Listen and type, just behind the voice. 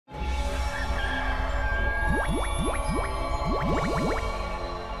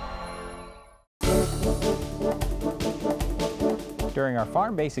During our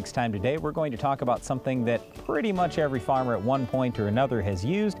Farm Basics time today, we're going to talk about something that pretty much every farmer at one point or another has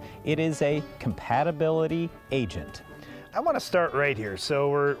used. It is a compatibility agent. I want to start right here. So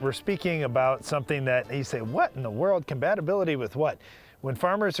we're speaking about something that you say, what in the world? Compatibility with what? When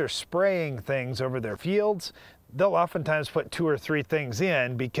farmers are spraying things over their fields, they'll oftentimes put 2 or 3 things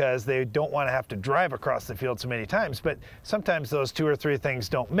in because they don't want to have to drive across the field so many times, but sometimes those 2 or 3 things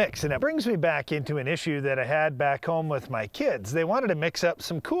don't mix. And it brings me back into an issue that I had back home with my kids. They wanted to mix up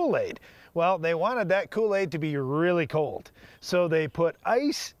some Kool-Aid. Well, they wanted that Kool-Aid to be really cold. So they put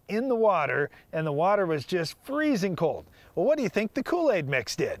ice in the water and the water was just freezing cold. Well, what do you think the Kool-Aid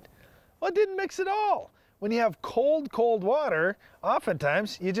mix did? Well, it didn't mix at all. When you have cold water,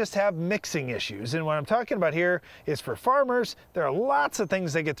 oftentimes you just have mixing issues. And what I'm talking about here is for farmers, there are lots of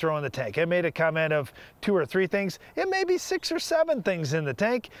things they could throw in the tank. I made a comment of 2 or 3 things. It may be 6 or 7 things in the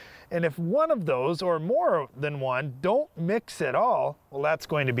tank. And if one of those or more than one don't mix at all, well, that's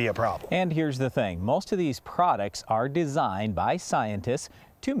going to be a problem. And here's the thing. Most of these products are designed by scientists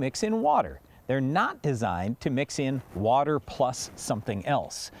to mix in water. They're not designed to mix in water plus something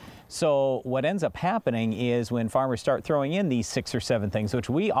else. So what ends up happening is when farmers start throwing in these 6 or 7 things, which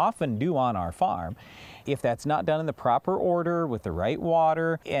we often do on our farm, if that's not done in the proper order with the right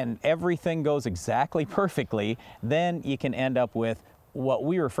water and everything goes exactly perfectly, then you can end up with what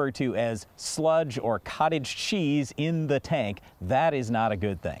we refer to as sludge or cottage cheese in the tank. That is not a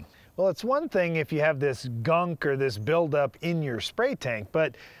good thing. Well, it's one thing if you have this gunk or this buildup in your spray tank,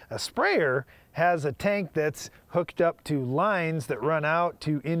 but a sprayer has a tank that's hooked up to lines that run out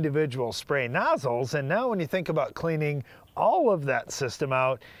to individual spray nozzles. And now when you think about cleaning all of that system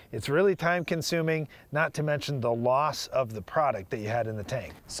out, it's really time consuming, not to mention the loss of the product that you had in the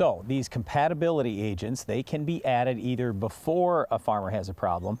tank. So these compatibility agents, they can be added either before a farmer has a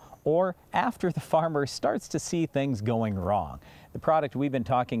problem or after the farmer starts to see things going wrong. The product we've been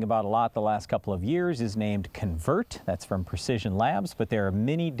talking about a lot the last couple of years is named Convert. That's from Precision Labs, but there are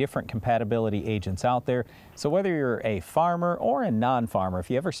many different compatibility agents out there. So whether you're a farmer or a non-farmer, if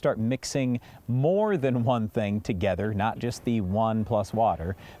you ever start mixing more than one thing together, not just the one plus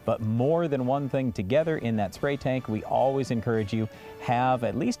water, but more than one thing together in that spray tank, we always encourage you have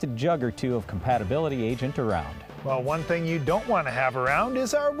at least a jug or 2 of compatibility agent around. Well, one thing you don't want to have around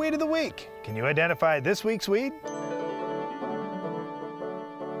is our weed of the week. Can you identify this week's weed?